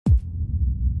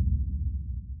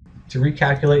to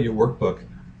recalculate your workbook,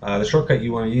 the shortcut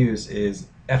you want to use is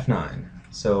F9.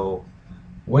 So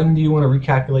when do you want to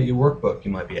recalculate your workbook,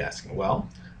 you might be asking? Well,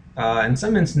 in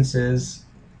some instances,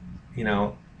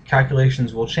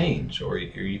 calculations will change, or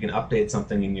you can update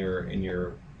something in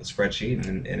your spreadsheet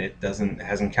and it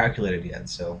hasn't calculated yet.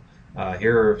 So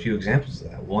here are a few examples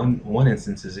of that. One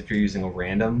instance is if you're using a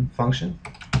random function,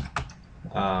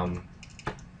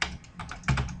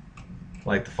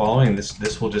 like the following.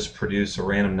 This will just produce a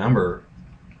random number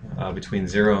between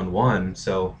 0 and 1.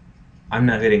 So I'm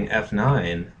now hitting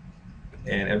F9,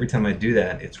 and every time I do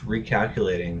that, it's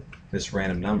recalculating this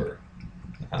random number.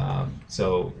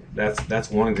 So that's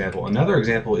one example. Another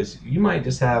example is you might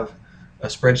just have a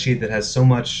spreadsheet that has so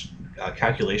much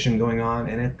calculation going on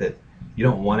in it that you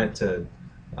don't want it to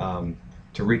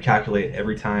recalculate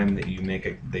every time that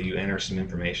you enter some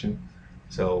information.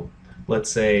 So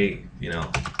let's say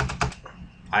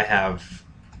I have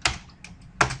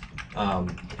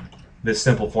this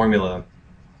simple formula.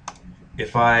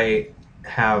 If I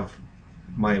have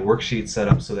my worksheet set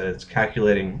up so that it's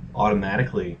calculating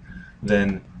automatically,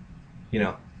 then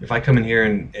if I come in here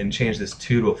and change this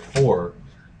 2 to a 4,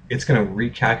 it's going to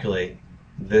recalculate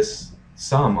this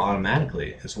sum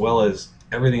automatically, as well as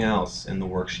everything else in the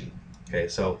worksheet. Okay,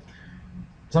 so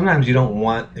sometimes you don't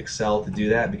want Excel to do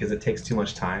that because it takes too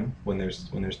much time when there's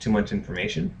too much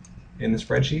information in the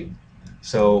spreadsheet.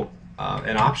 So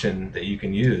an option that you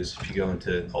can use if you go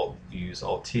into use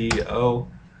Alt-T-O,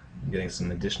 I'm getting some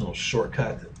additional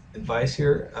shortcut advice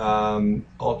here,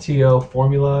 Alt-T-O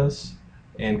formulas,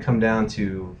 and come down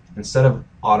to, instead of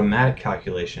automatic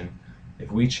calculation,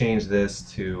 if we change this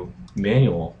to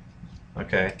manual,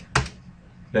 okay,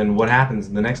 then what happens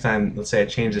the next time, let's say I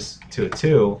change this to a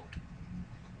 2,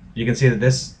 you can see that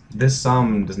this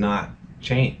sum does not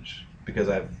change because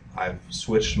I've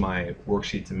switched my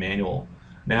worksheet to manual.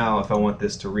 Now if I want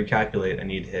this to recalculate, I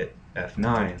need to hit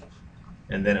F9,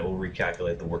 and then it will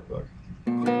recalculate the workbook.